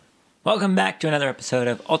Welcome back to another episode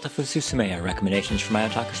of Otafu Susume, recommendations for my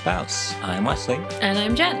otaku spouse. I'm Wesley. And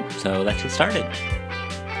I'm Jen. So let's get started.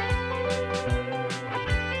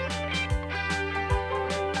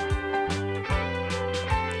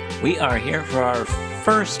 We are here for our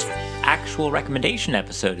first actual recommendation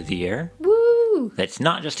episode of the year. Woo! That's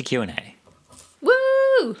not just a Q&A. Woo!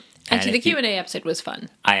 And Actually, the Q&A episode was fun.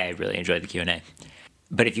 I really enjoyed the Q&A.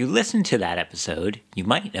 But if you listen to that episode, you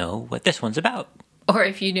might know what this one's about. Or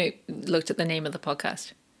if you looked at the name of the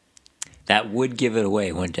podcast. That would give it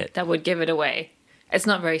away, wouldn't it? That would give it away. It's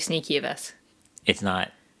not very sneaky of us. It's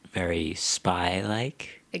not very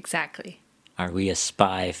spy-like. Exactly. Are we a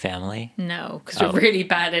spy family? No, because we're really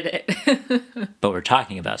bad at it. But we're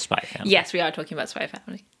talking about Spy Family. Yes, we are talking about Spy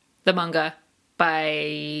Family. The manga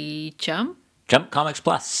by Jump? Jump Comics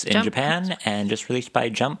Plus in Jump Japan and just released by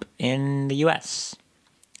Jump in the US.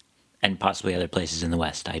 And possibly other places in the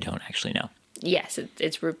West. I don't actually know. Yes,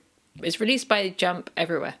 it's released by Jump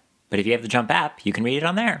everywhere. But if you have the Jump app, you can read it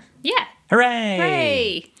on there. Yeah. Hooray!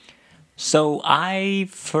 Hooray! So I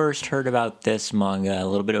first heard about this manga a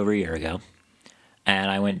little bit over a year ago.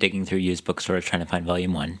 And I went digging through used bookstores trying to find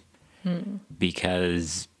volume 1.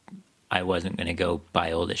 Because I wasn't going to go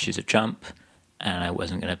buy old issues of Jump. And I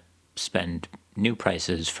wasn't going to spend new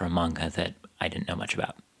prices for a manga that I didn't know much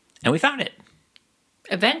about. And we found it.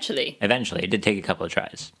 Eventually. It did take a couple of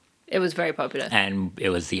tries. It was very popular. And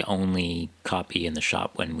it was the only copy in the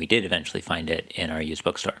shop when we did eventually find it in our used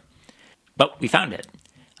bookstore. But we found it.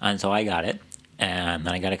 And so I got it. And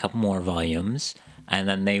then I got a couple more volumes. And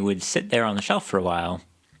then they would sit there on the shelf for a while.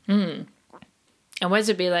 And Wes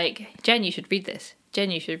would be like, Jen, you should read this. Jen,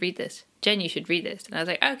 you should read this. Jen, you should read this. And I was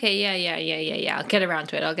like, okay, yeah. I'll get around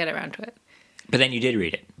to it. But then you did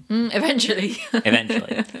read it. Eventually.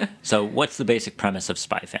 Eventually. So what's the basic premise of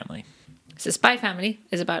Spy Family? So Spy Family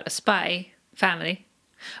is about a spy family.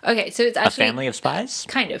 Okay, so it's actually... A family of spies?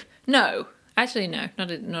 Kind of. No. Actually, no. Not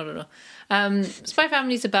at all. Spy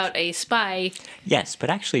Family is about a spy... Yes, but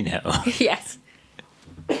actually no. Yes.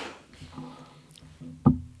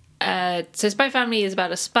 So Spy Family is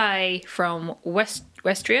about a spy from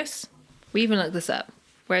Westrius. We even looked this up.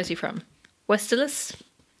 Where is he from? Westeros?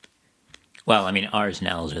 Well, I mean, R's and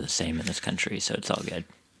L's are the same in this country, so it's all good.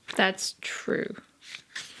 That's true.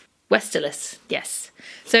 Westeros, yes.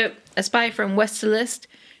 So, a spy from Westeros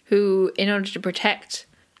who, in order to protect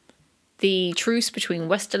the truce between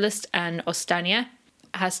Westeros and Ostania,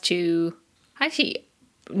 has to... Actually,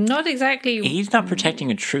 not exactly... He's not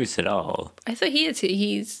protecting a truce at all. I thought he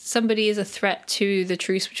is. Somebody is a threat to the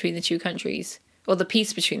truce between the two countries. Or the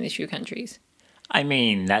peace between the two countries. I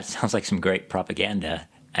mean, that sounds like some great propaganda.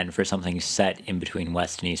 And for something set in between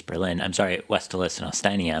West and East Berlin, Westeros and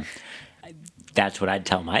Ostania, that's what I'd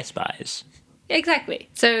tell my spies. Exactly.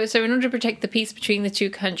 So in order to protect the peace between the two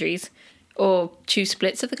countries, or two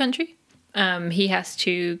splits of the country, he has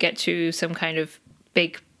to get to some kind of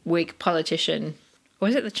big wig politician. Or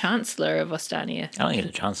is it the Chancellor of Ostania? I don't think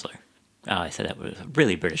it's the Chancellor. Oh, I said that with a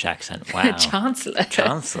really British accent. Wow. Chancellor.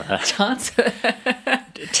 Chancellor.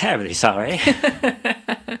 Terribly sorry.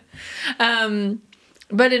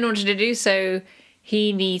 But in order to do so,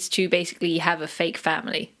 he needs to basically have a fake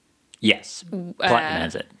family. Yes. Plot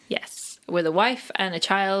demands it. Yes. With a wife and a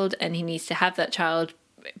child, and he needs to have that child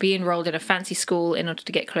be enrolled in a fancy school in order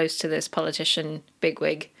to get close to this politician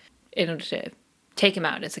bigwig, in order to take him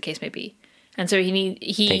out, as the case may be. And so he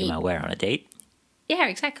Take him out where? On a date? Yeah,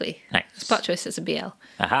 exactly. Nice. Plot twist is a BL.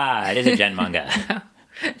 Aha, it is a Gen manga.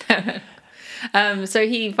 So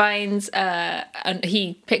he finds,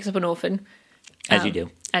 he picks up an orphan. As you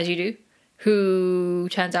do. Who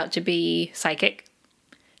turns out to be psychic.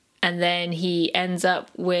 And then he ends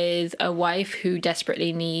up with a wife who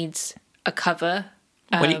desperately needs a cover.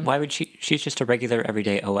 Why would she? She's just a regular,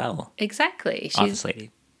 everyday OL. Exactly. Office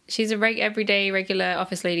lady. She's a everyday, regular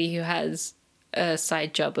office lady who has a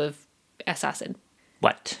side job of assassin.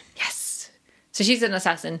 What? Yes. So she's an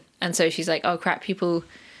assassin. And so she's like, oh crap, people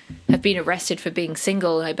have been arrested for being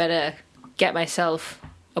single. I better get myself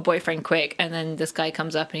a boyfriend quick. And then this guy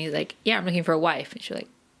comes up and he's like, yeah, I'm looking for a wife. And she's like,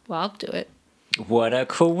 well, I'll do it. What a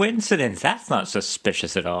coincidence. That's not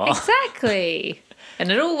suspicious at all. Exactly. And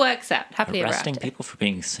it all works out. Happily ever after. Arresting people for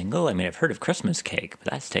being single? I mean, I've heard of Christmas cake, but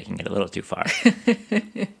that's taking it a little too far.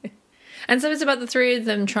 And so it's about the three of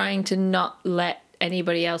them trying to not let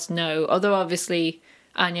anybody else know. Although obviously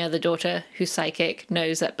Anya, the daughter, who's psychic,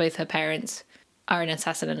 knows that both her parents are an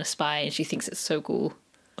assassin and a spy, and she thinks it's so cool.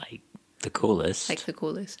 Like the coolest.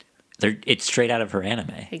 It's straight out of her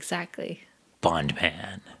anime. Exactly. Bond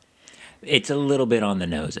man. It's a little bit on the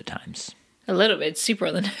nose at times. A little bit. Super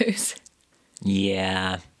on the nose.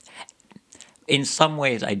 Yeah. In some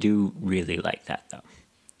ways, I do really like that, though.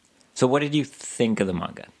 So what did you think of the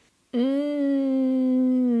manga?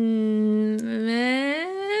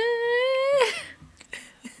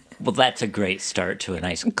 Well, that's a great start to a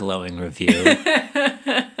nice glowing review.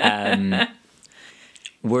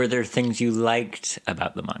 Were there things you liked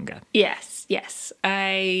about the manga? Yes.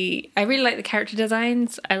 I really like the character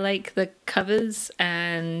designs. I like the covers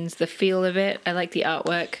and the feel of it. I like the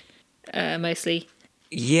artwork, mostly.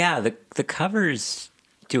 Yeah, the covers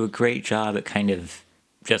do a great job at kind of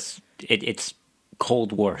just... It's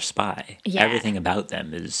Cold War spy. Yeah. Everything about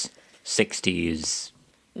them is 60s.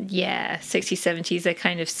 Yeah, 60s, 70s. They're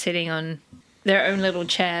kind of sitting on their own little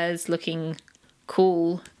chairs looking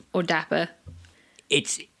cool or dapper.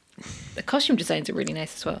 The costume designs are really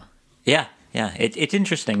nice as well. Yeah. It's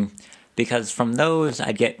interesting because from those,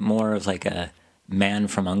 I'd get more of like a Man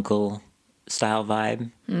from U.N.C.L.E. style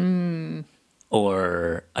vibe.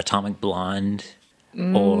 Or Atomic Blonde.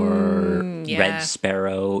 Or Red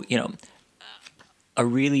Sparrow. You know, a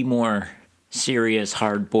really more serious,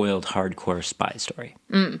 hard-boiled, hardcore spy story.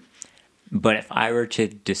 But if I were to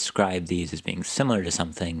describe these as being similar to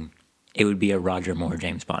something, it would be a Roger Moore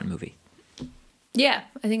James Bond movie. Yeah,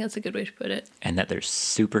 I think that's a good way to put it. And that they're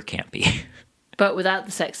super campy. But without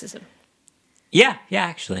the sexism. Yeah,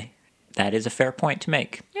 actually. That is a fair point to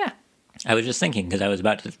make. Yeah. I was just thinking, because I was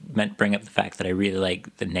about to bring up the fact that I really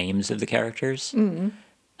like the names of the characters. And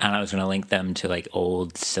I was going to link them to like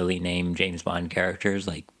old, silly name James Bond characters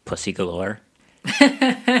like Pussy Galore.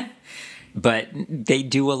 But they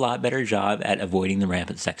do a lot better job at avoiding the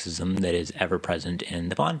rampant sexism that is ever present in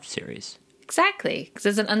the Bond series. Exactly, because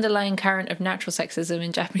there's an underlying current of natural sexism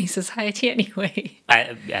in Japanese society anyway.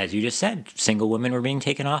 As you just said, single women were being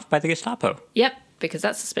taken off by the Gestapo. Yep, because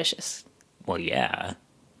that's suspicious. Well, yeah.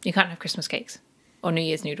 You can't have Christmas cakes or New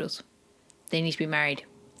Year's noodles. They need to be married.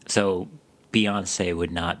 So Beyonce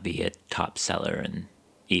would not be a top seller in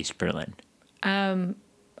East Berlin. I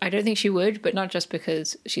don't think she would, but not just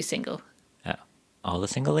because she's single. Oh, all the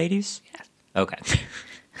single ladies? Yeah. Okay.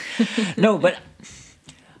 No, but...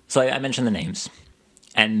 So I mentioned the names,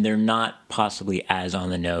 and they're not possibly as on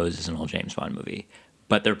the nose as an old James Bond movie,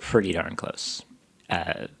 but they're pretty darn close.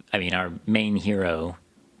 Our main hero,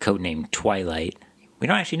 codenamed Twilight, we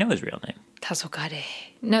don't actually know his real name. Tasokare.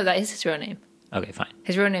 No, that is his real name. Okay, fine.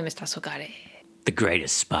 His real name is Tasokare. The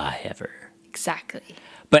greatest spy ever. Exactly.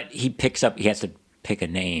 But he has to pick a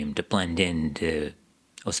name to blend into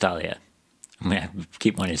Ostalia. I mean, I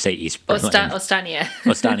keep wanting to say East Berlin. Ostania.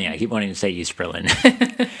 Ostania. I keep wanting to say East Berlin.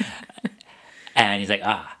 And he's like,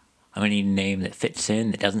 I'm going to need a name that fits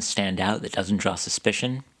in, that doesn't stand out, that doesn't draw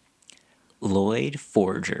suspicion. Lloyd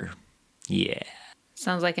Forger. Yeah.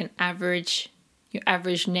 Sounds like your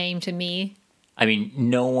average name to me. I mean,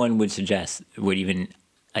 no one would even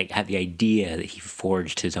like have the idea that he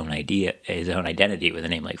forged his own identity with a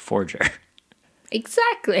name like Forger.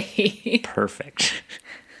 Exactly. Perfect.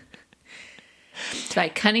 By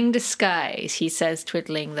cunning disguise, he says,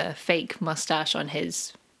 twiddling the fake mustache on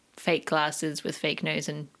his fake glasses with fake nose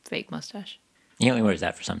and fake mustache. He only wears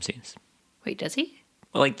that for some scenes. Wait, does he?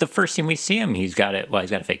 Well, like the first scene we see him, he's got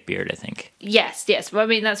a fake beard, I think. Yes. But I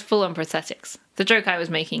mean, that's full on prosthetics. The joke I was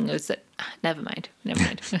making was that, never mind.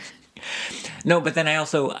 No, but then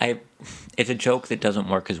it's a joke that doesn't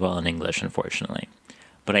work as well in English, unfortunately.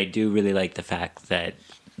 But I do really like the fact that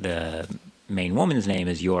the main woman's name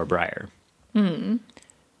is Yor Breyer.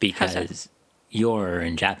 Because Yor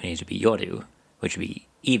in Japanese would be Yoru, which would be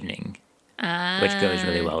evening, which goes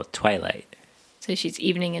really well with Twilight. So she's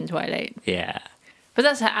Evening in Twilight. Yeah. But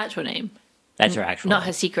that's her actual name. That's her actual Not name.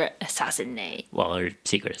 her secret assassin name. Well, her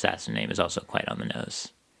secret assassin name is also quite on the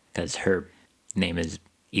nose. Because her name is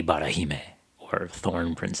Ibarahime, or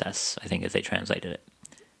Thorn Princess, I think as they translated it.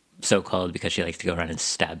 So called because she likes to go around and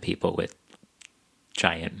stab people with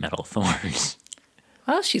giant metal thorns.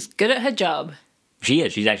 Well, she's good at her job. She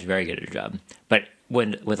is. She's actually very good at her job. But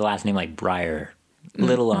with a last name like Breyer,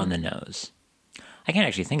 little on the nose. I can't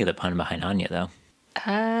actually think of the pun behind Anya, though.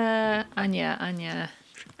 Anya.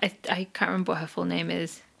 I can't remember what her full name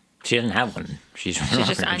is. She doesn't have one. She's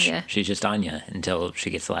just Anya. She's just Anya until she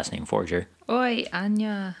gets the last name Forger. Oi,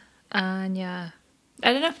 Anya. I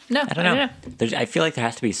don't know. No, I don't know. I feel like there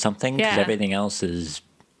has to be something because everything else is...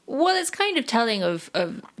 Well, it's kind of telling of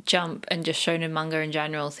Jump and just shonen manga in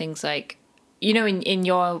general. Things like, in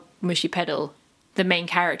your Mushi Pedal, the main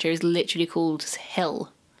character is literally called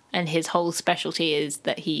Hill, and his whole specialty is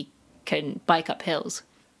that he can bike up hills.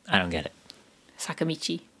 I don't get it.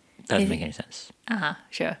 Sakamichi. Doesn't make any sense.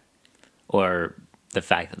 Sure. Or the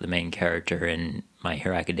fact that the main character in My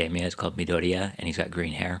Hero Academia is called Midoriya, and he's got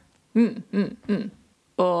green hair.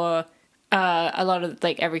 Or A lot of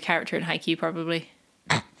like every character in Haikyuu probably.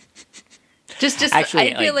 just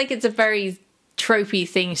Actually, I feel like it's a very tropey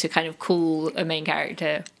thing to kind of call a main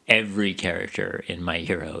character. Every character in My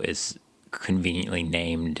Hero is conveniently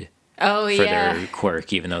named Oh for yeah. their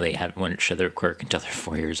quirk, even though they wouldn't show their quirk until they're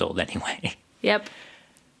 4 years old anyway. Yep.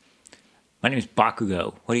 My name is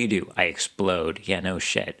Bakugo. What do you do? I explode. Yeah, no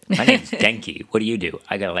shit. My name's Denki. What do you do?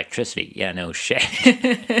 I got electricity. Yeah, no shit.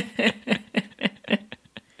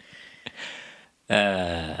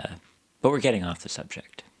 But we're getting off the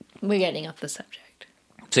subject. We're getting off the subject.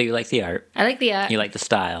 So you like the art. I like the art. You like the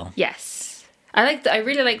style. Yes. I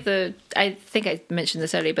really like I think I mentioned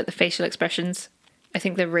this earlier, but the facial expressions. I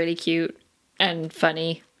think they're really cute and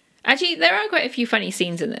funny. Actually, there are quite a few funny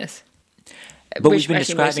scenes in this. But we've been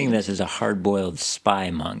describing this as a hard-boiled spy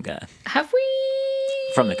manga. Have we?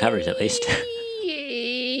 From the covers, at least.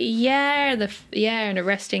 Yeah, and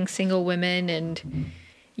arresting single women and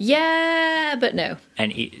yeah, but no.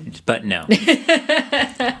 But no.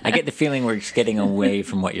 I get the feeling we're just getting away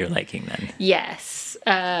from what you're liking then. Yes.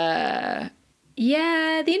 Yeah,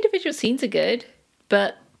 the individual scenes are good,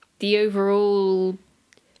 but the overall...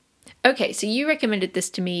 Okay, so you recommended this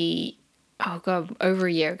to me, oh god, over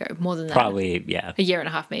a year ago, more than that. Probably, yeah. A year and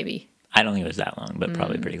a half, maybe. I don't think it was that long, but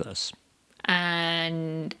probably pretty close.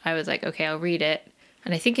 And I was like, okay, I'll read it.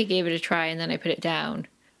 And I think I gave it a try, and then I put it down.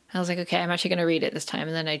 I was like, okay, I'm actually going to read it this time.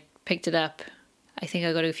 And then I picked it up. I think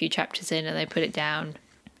I got a few chapters in, and I put it down.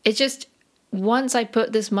 It's just, once I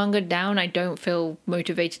put this manga down, I don't feel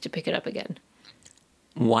motivated to pick it up again.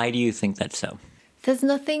 Why do you think that's so? There's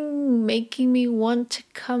nothing making me want to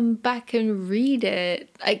come back and read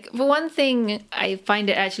it. Like, for one thing, I find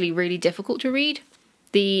it actually really difficult to read.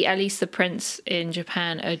 At least the prints in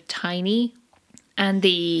Japan are tiny. And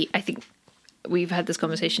I think we've had this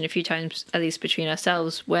conversation a few times, at least between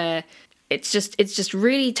ourselves, where it's just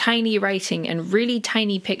really tiny writing and really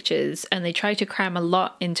tiny pictures, and they try to cram a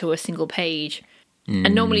lot into a single page.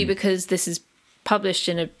 And normally, because this is published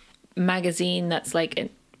in a magazine that's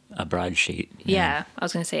like a broadsheet. Yeah, I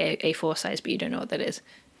was going to say A4 size, but you don't know what that is.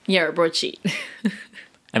 Yeah, a broadsheet.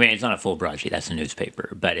 I mean, it's not a full broadsheet. That's a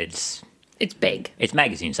newspaper, but it's big. It's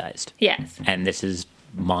magazine sized. Yes. And this is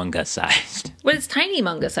manga sized. Well, it's tiny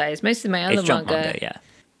manga size. Most of my other manga, yeah.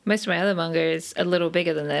 Most of my other manga is a little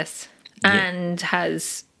bigger than this, and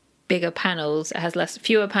has bigger panels. It has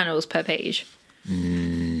fewer panels per page.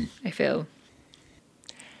 I feel.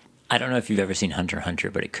 I don't know if you've ever seen Hunter x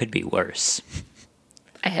Hunter, but it could be worse.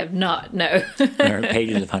 I have not. No. There are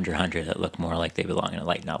pages of Hunter x Hunter that look more like they belong in a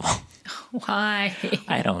light novel. Why?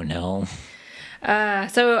 I don't know.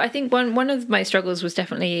 So I think one of my struggles was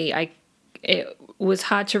definitely it was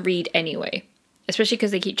hard to read anyway, especially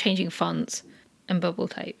because they keep changing fonts and bubble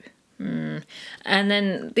type. And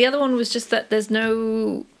then the other one was just that there's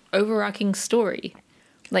no overarching story.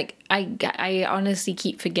 Like I honestly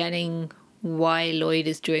keep forgetting why Lloyd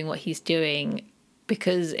is doing what he's doing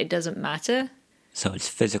because it doesn't matter. So it's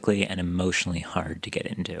physically and emotionally hard to get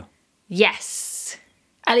into. Yes,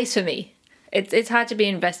 at least for me. It's hard to be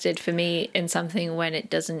invested for me in something when it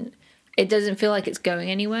doesn't feel like it's going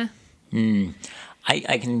anywhere.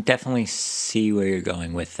 I can definitely see where you're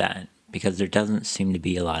going with that because there doesn't seem to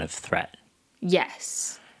be a lot of threat.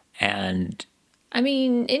 Yes. And I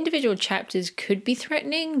mean, individual chapters could be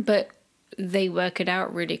threatening, but they work it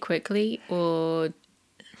out really quickly. Or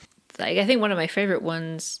like I think one of my favorite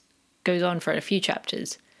ones goes on for a few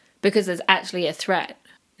chapters because there's actually a threat.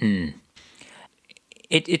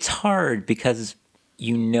 It's hard because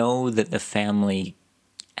you know that the family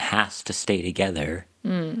has to stay together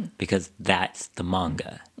because that's the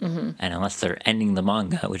manga. And unless they're ending the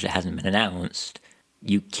manga, which it hasn't been announced,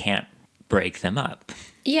 you can't break them up.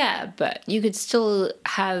 Yeah, but you could still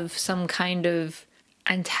have some kind of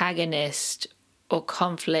antagonist or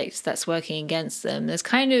conflict that's working against them. There's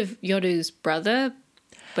kind of Yoru's brother,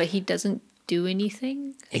 but he doesn't do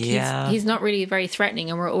anything. Like he's not really very threatening,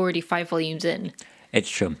 and we're already 5 volumes in. It's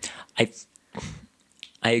true.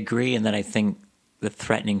 I agree in that I think the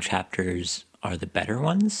threatening chapters are the better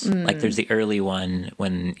ones. Like there's the early one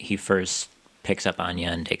when he first picks up Anya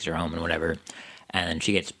and takes her home and whatever, and then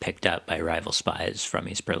she gets picked up by rival spies from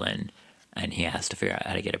East Berlin, and he has to figure out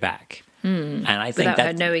how to get her back. And I think without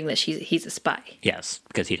her knowing that he's a spy. Yes,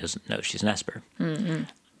 because he doesn't know she's an Esper.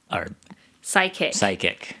 Or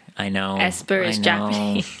Psychic. I know. Esper is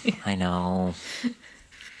Japanese. I know.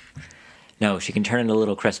 No, she can turn into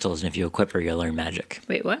little crystals, and if you equip her, you'll learn magic.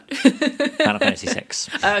 Wait, what? Final Fantasy VI.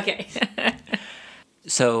 Oh, okay.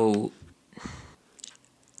 So,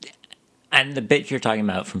 and the bit you're talking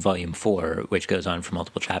about from Volume 4, which goes on for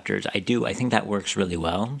multiple chapters, I think that works really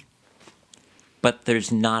well. but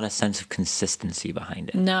there's not a sense of consistency behind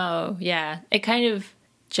it. No, yeah. It kind of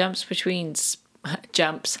jumps between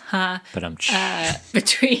jumps, huh? But I'm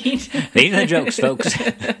Between these are the jokes, folks.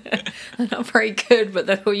 they're not very good, but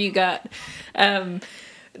that's all you got. So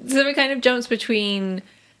it kind of jumps between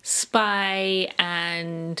spy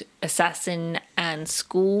and assassin and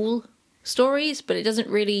school stories, but it doesn't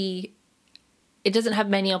have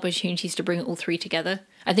many opportunities to bring all three together.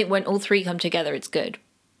 I think when all three come together, it's good.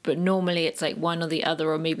 But normally it's like one or the other,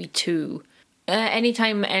 or maybe two.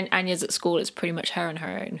 Anytime Anya's at school, it's pretty much her on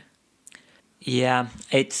her own. Yeah,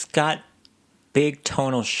 it's got big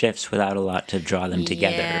tonal shifts without a lot to draw them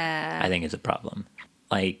together. Yeah. I think is a problem.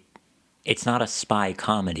 Like, it's not a spy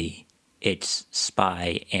comedy. It's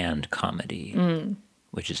spy and comedy,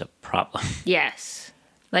 which is a problem. Yes.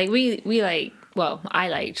 Like, I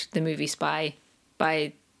liked the movie Spy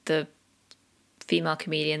by the female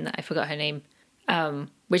comedian that I forgot her name,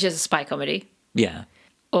 which is a spy comedy. Yeah.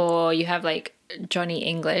 Or you have, like, Johnny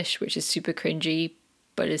English, which is super cringy,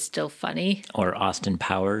 but is still funny. Or Austin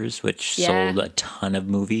Powers, which Yeah. sold a ton of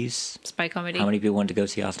movies. Spy comedy. How many people went to go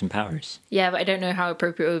see Austin Powers? Yeah, but I don't know how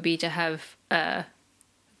appropriate it would be to have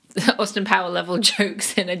Austin Power level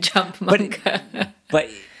jokes in a Jump manga. But,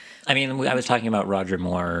 I mean, I was talking about Roger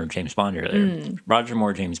Moore, James Bond earlier. Roger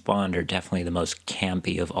Moore, James Bond are definitely the most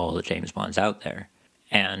campy of all the James Bonds out there.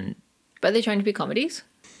 And But are they trying to be comedies?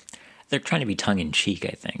 they're trying to be tongue-in-cheek,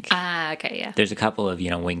 I think. Ah, okay, yeah. There's a couple of,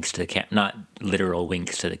 winks to the not literal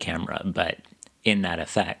winks to the camera, but in that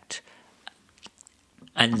effect.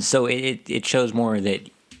 And so it shows more that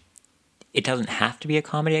it doesn't have to be a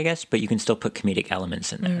comedy, I guess, but you can still put comedic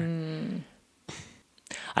elements in there.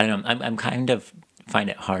 I don't know. I'm kind of find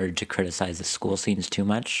it hard to criticize the school scenes too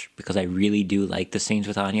much because I really do like the scenes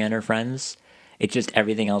with Anya and her friends. It's just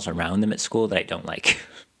everything else around them at school that I don't like.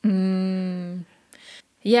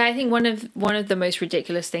 Yeah, I think one of the most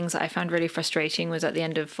ridiculous things that I found really frustrating was at the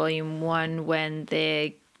end of Volume 1 when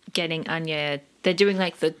they're getting Anya. They're doing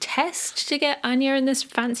like the test to get Anya in this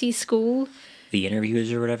fancy school. The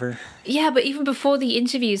interviews or whatever. Yeah, but even before the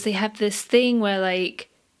interviews, they have this thing where like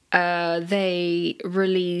they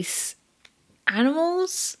release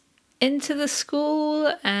animals into the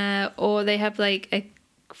school, or they have like a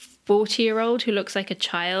 40-year-old who looks like a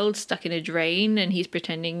child stuck in a drain, and he's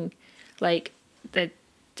pretending like that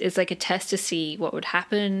it's like a test to see what would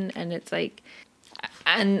happen, and it's like,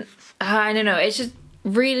 and I don't know, it's just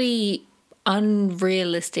really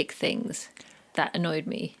unrealistic things that annoyed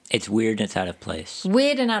me. It's weird and it's out of place.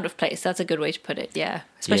 Weird and out of place. That's a good way to put it. Yeah,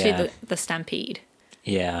 especially Yeah. the stampede.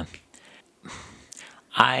 Yeah.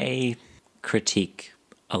 I critique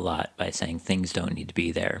a lot by saying things don't need to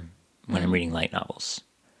be there when I'm reading light novels.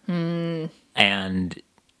 And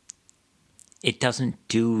it doesn't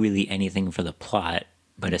do really anything for the plot,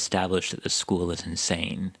 but establish that the school is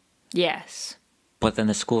insane. Yes. But then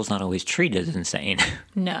the school's not always treated as insane.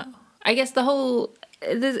 No. I guess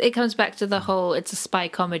it comes back to the whole, it's a spy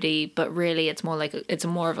comedy, but really it's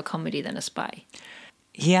more of a comedy than a spy.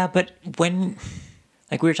 Yeah, but when,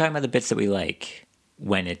 like we were talking about the bits that we like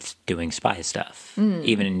when it's doing spy stuff,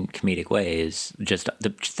 even in comedic ways, just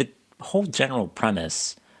the whole general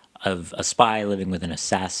premise of a spy living with an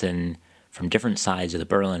assassin from different sides of the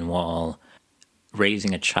Berlin Wall,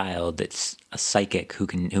 raising a child that's a psychic who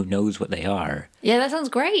knows what they are. Yeah, that sounds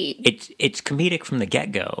great. It's comedic from the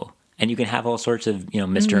get-go. And you can have all sorts of,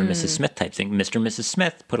 Mr. and Mrs. Smith type thing. Mr. and Mrs.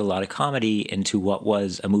 Smith put a lot of comedy into what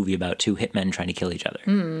was a movie about two hitmen trying to kill each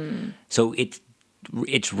other. So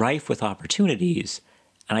it's rife with opportunities,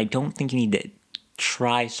 and I don't think you need to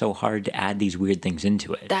try so hard to add these weird things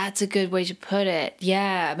into it. That's a good way to put it.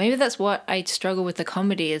 Yeah, maybe that's what I struggle with the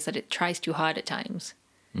comedy, is that it tries too hard at times.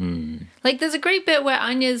 Like, there's a great bit where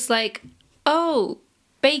Anya's like, oh,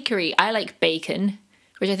 bakery. I like bacon,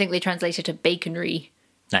 which I think they translated to baconry.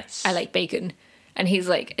 Nice. I like bacon. And he's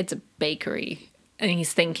like, it's a bakery. And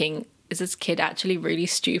he's thinking, is this kid actually really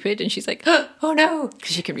stupid? And she's like, oh no,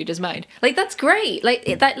 because she can read his mind. Like, that's great.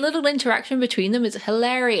 Like, that little interaction between them is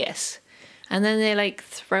hilarious. And then they like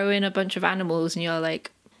throw in a bunch of animals and you're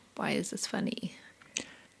like, why is this funny?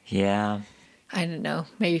 Yeah. I don't know.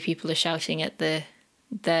 Maybe people are shouting at the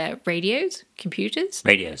radios? Computers?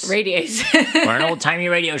 Radios. We're an old-timey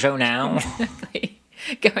radio show now.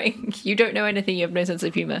 Going, you don't know anything, you have no sense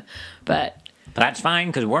of humor. But that's fine,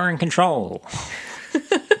 because we're in control.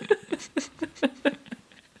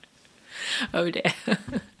 oh dear.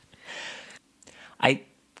 I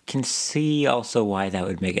can see also why that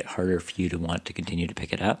would make it harder for you to want to continue to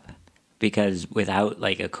pick it up. Because without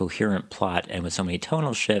like a coherent plot and with so many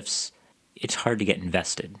tonal shifts, it's hard to get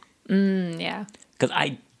invested. Yeah. Because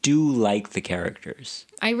I do like the characters.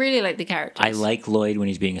 I really like the characters. I like Lloyd when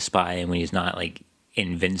he's being a spy and when he's not like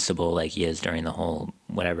invincible like he is during the whole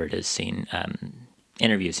whatever it is scene,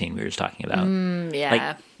 interview scene we were just talking about. Yeah.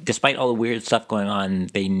 Like, despite all the weird stuff going on,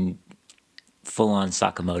 they full on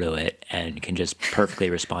Sakamoto it and can just perfectly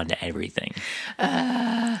respond to everything.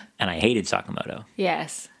 And I hated Sakamoto.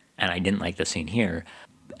 Yes. And I didn't like the scene here.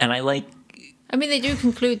 And I like... I mean, they do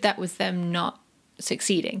conclude that with them not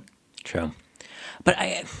succeeding. True. But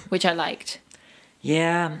which I liked.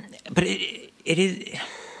 Yeah, but it is...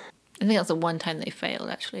 I think that's the one time they failed,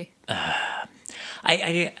 actually.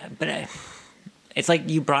 It's like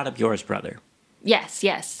you brought up Yours Brother. Yes.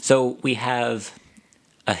 So we have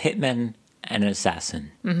a hitman and an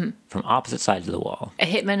assassin from opposite sides of the wall. A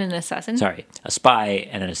hitman and an assassin? Sorry, a spy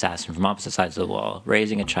and an assassin from opposite sides of the wall,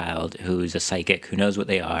 raising a child who's a psychic, who knows what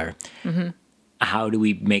they are. How do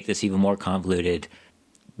we make this even more convoluted?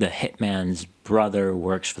 The hitman's brother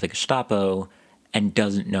works for the Gestapo and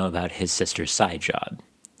doesn't know about his sister's side job.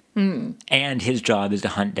 And his job is to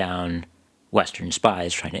hunt down Western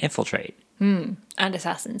spies trying to infiltrate. And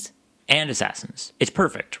assassins. It's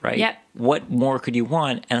perfect, right? Yep. What more could you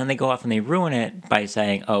want? And then they go off and they ruin it by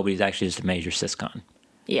saying, oh, but he's actually just a major syscon.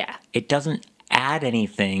 Yeah. It doesn't add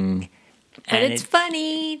anything. But it's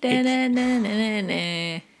funny.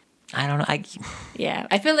 I don't know. Yeah.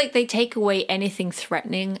 I feel like they take away anything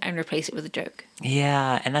threatening and replace it with a joke.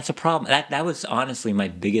 Yeah, and that's a problem. That was honestly my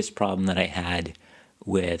biggest problem that I had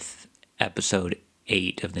with episode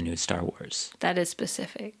 8 of the new Star Wars. That is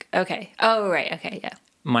specific. Okay. Oh, right. Okay, yeah.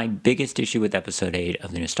 My biggest issue with episode 8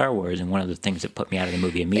 of the new Star Wars, and one of the things that put me out of the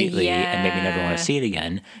movie immediately and made me never want to see it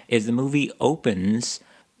again, is the movie opens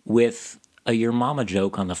with a Your Mama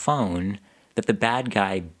joke on the phone that the bad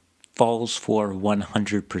guy falls for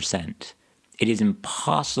 100%. It is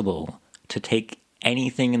impossible to take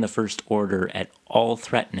anything in the First Order at all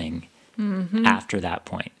threatening after that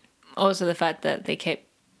point. Also the fact that they kept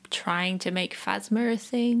trying to make Phasma a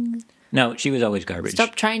thing. No, she was always garbage.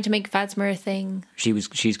 Stop trying to make Phasma a thing.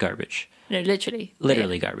 She's garbage. No, literally.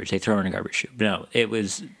 Literally garbage. They throw her in a garbage chute. No, it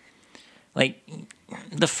was like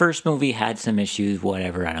the first movie had some issues,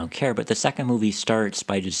 whatever, I don't care. But the second movie starts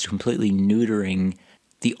by just completely neutering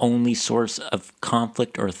the only source of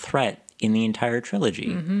conflict or threat in the entire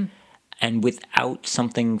trilogy. And without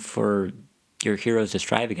something for your heroes to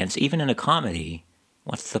strive against, even in a comedy,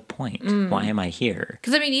 what's the point? Why am I here?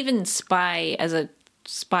 Because, I mean, even Spy, as a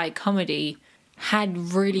spy comedy, had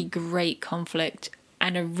really great conflict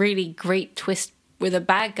and a really great twist with a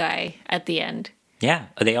bad guy at the end. Yeah,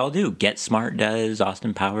 they all do. Get Smart does,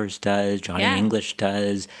 Austin Powers does, Johnny English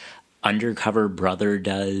does, Undercover Brother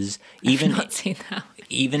does. I've not seen that.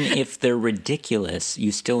 Even if they're ridiculous,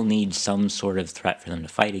 you still need some sort of threat for them to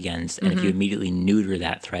fight against. And if you immediately neuter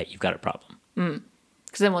that threat, you've got a problem.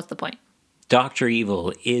 Because then what's the point? Dr.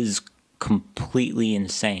 Evil is completely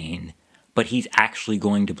insane, but he's actually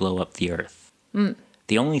going to blow up the Earth.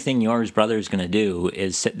 The only thing Yours Brother is going to do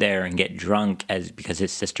is sit there and get drunk because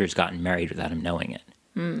his sister's gotten married without him knowing it.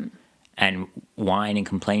 And whine and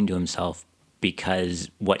complain to himself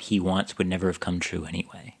because what he wants would never have come true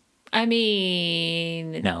anyway. I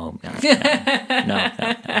mean... No.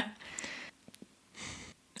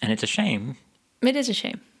 And it's a shame. It is a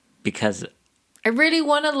shame. Because... I really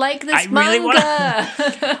want to like this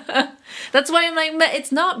manga. That's why I'm like,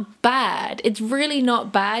 it's not bad. It's really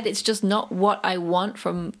not bad. It's just not what I want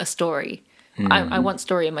from a story. I want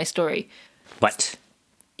story in my story. But...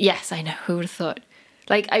 Yes, I know. Who would have thought?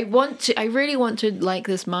 Like, I really want to like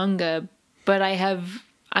this manga, but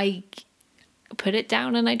I put it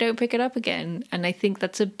down and I don't pick it up again. And I think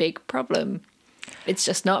that's a big problem. It's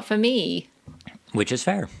just not for me. Which is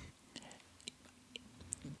fair.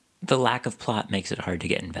 The lack of plot makes it hard to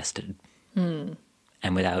get invested. And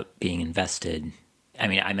without being invested, I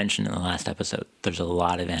mean, I mentioned in the last episode, there's a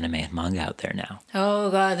lot of anime and manga out there now. Oh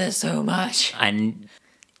God, there's so much. And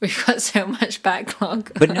we've got so much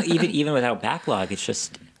backlog. But no, even without backlog, it's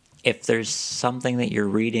just if there's something that you're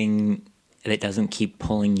reading that doesn't keep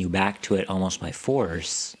pulling you back to it almost by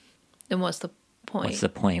force, then what's the point? What's the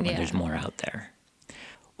point when there's more out there?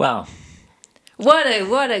 Well, what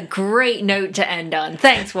a great note to end on.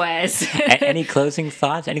 Thanks, Wes. Any closing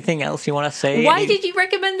thoughts? Anything else you want to say? Why did you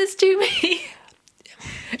recommend this to me?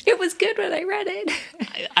 It was good when I read it.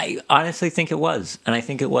 I honestly think it was. And I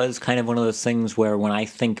think it was kind of one of those things where when I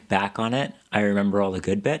think back on it, I remember all the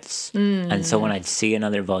good bits. And so when I'd see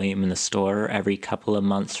another volume in the store every couple of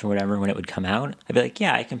months or whatever when it would come out, I'd be like,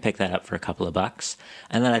 yeah, I can pick that up for a couple of bucks.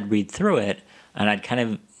 And then I'd read through it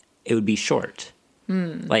and it would be short.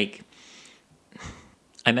 Like,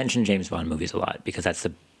 I mention James Bond movies a lot because that's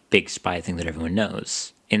the big spy thing that everyone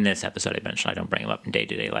knows. In this episode, I mentioned I don't bring them up in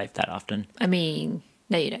day-to-day life that often. I mean,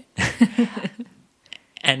 no, you don't.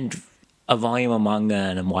 And a volume of manga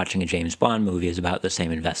and I'm watching a James Bond movie is about the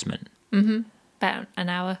same investment. About an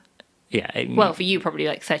hour. Yeah. Well, for you, probably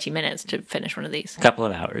like 30 minutes to finish one of these. A couple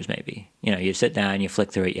of hours, maybe. You know, you sit down, you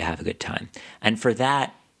flick through it, you have a good time. And for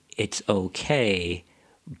that, it's okay,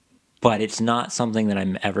 but it's not something that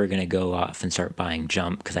I'm ever going to go off and start buying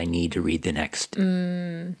Jump because I need to read the next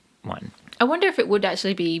one. I wonder if it would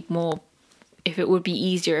actually be more, if it would be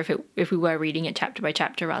easier if we were reading it chapter by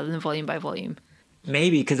chapter rather than volume by volume.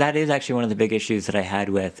 Maybe, because that is actually one of the big issues that I had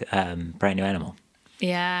with Brand New Animal.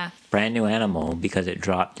 Yeah. Brand New Animal, because it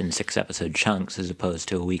dropped in 6-episode chunks as opposed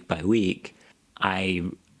to a week by week, I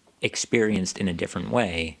experienced in a different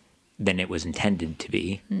way than it was intended to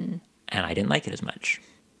be, and I didn't like it as much.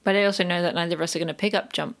 But I also know that neither of us are going to pick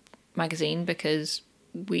up Jump magazine because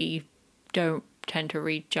we don't tend to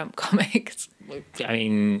read Jump comics. I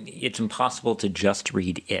mean, it's impossible to just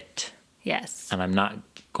read it. Yes. And I'm not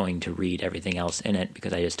going to read everything else in it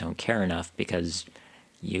because I just don't care enough, because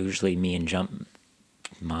usually me and Jump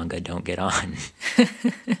manga don't get on.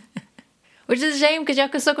 Which is a shame because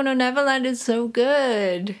Yakusoko no Neverland is so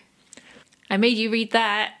good. I made you read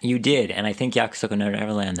that. You did, and I think Yakusoko no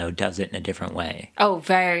Neverland, though, does it in a different way. Oh,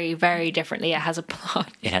 very, very differently. It has a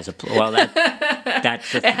plot. It has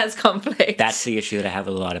that's It has conflict. That's the issue that I have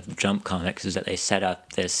with a lot of Jump comics, is that they set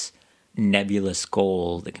up this nebulous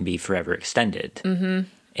goal that can be forever extended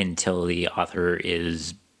until the author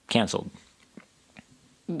is canceled.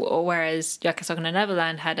 Whereas Yakusoko no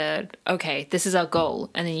Neverland had okay, this is our goal.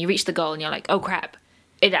 And then you reach the goal and you're like, oh crap,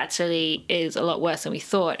 it actually is a lot worse than we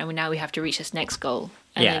thought. And now we have to reach this next goal.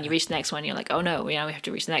 And then you reach the next one and you're like, oh no, now we have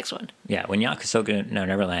to reach the next one. Yeah, when Yakusoko no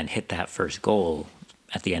Neverland hit that first goal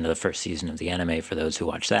at the end of the first season of the anime, for those who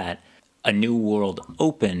watch that, a new world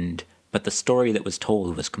opened, but the story that was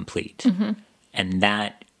told was complete. And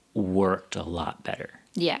that worked a lot better.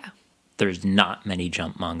 Yeah. There's not many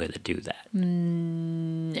Jump manga that do that.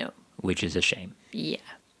 No. Which is a shame. Yeah.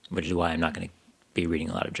 Which is why I'm not going to be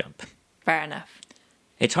reading a lot of Jump. Fair enough.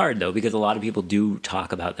 It's hard, though, because a lot of people do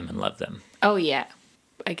talk about them and love them. Oh, yeah.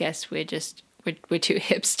 I guess we're too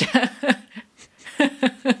hipster.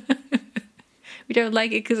 We don't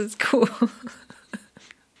like it because it's cool.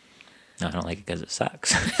 No, I don't like it because it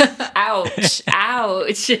sucks. Ouch.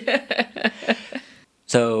 Ouch.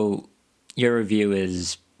 So, your review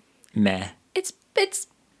is meh. It's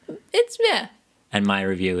meh. And my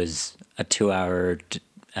review is a 2-hour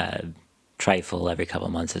trifle every couple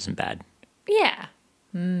of months isn't bad. Yeah.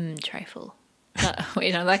 Trifle.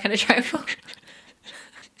 Wait, no, that kind of trifle?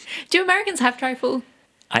 Do Americans have trifle?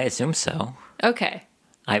 I assume so. Okay.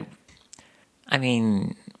 I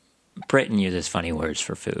mean, Britain uses funny words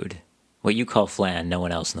for food. What you call flan, no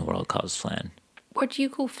one else in the world calls flan. What do you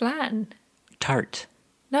call flan? Tart.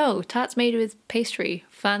 No, tart's made with pastry.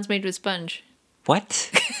 Flan's made with sponge.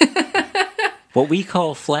 What? What we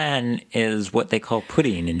call flan is what they call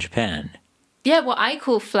pudding in Japan. Yeah, what I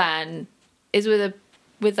call flan is with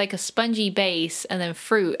like a spongy base and then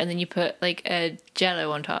fruit, and then you put like a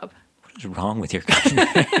jello on top. What is wrong with your country?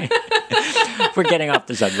 We're getting off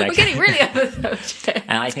the subject. We're getting really off the subject.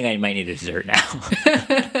 And I think I might need a dessert now.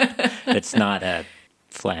 It's not a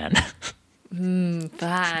flan.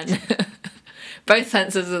 Flan. Both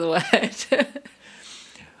senses of the word.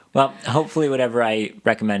 Well, hopefully whatever I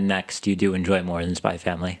recommend next you do enjoy more than Spy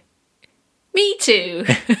Family. Me too.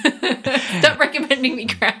 Stop recommending me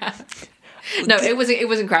crap. No, it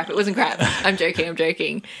wasn't crap. It wasn't crap. I'm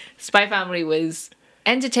joking. Spy Family was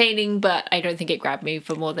entertaining, but I don't think it grabbed me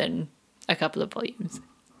for more than a couple of volumes.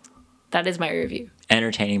 That is my review.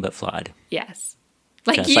 Entertaining but flawed. Yes.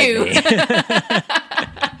 Like Just you. Like me.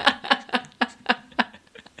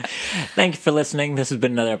 Thank you for listening. This has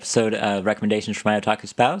been another episode of Recommendations from My Otaku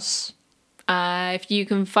Spouse. If you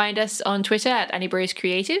can find us on Twitter at AnnieBrace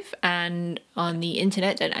Creative and on the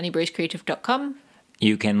internet at AnnieBraceCreative.com.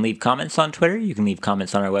 You can leave comments on Twitter. You can leave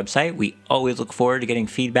comments on our website. We always look forward to getting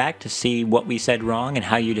feedback to see what we said wrong and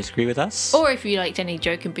how you disagree with us. Or if you liked any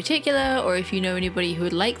joke in particular, or if you know anybody who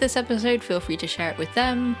would like this episode, feel free to share it with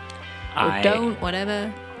them. Or don't,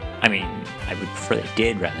 whatever. I mean, I would prefer they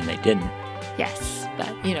did rather than they didn't. Yes, but,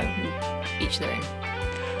 each their own.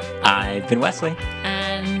 I've been Wesley.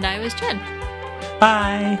 And I was Jen.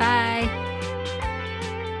 Bye. Bye.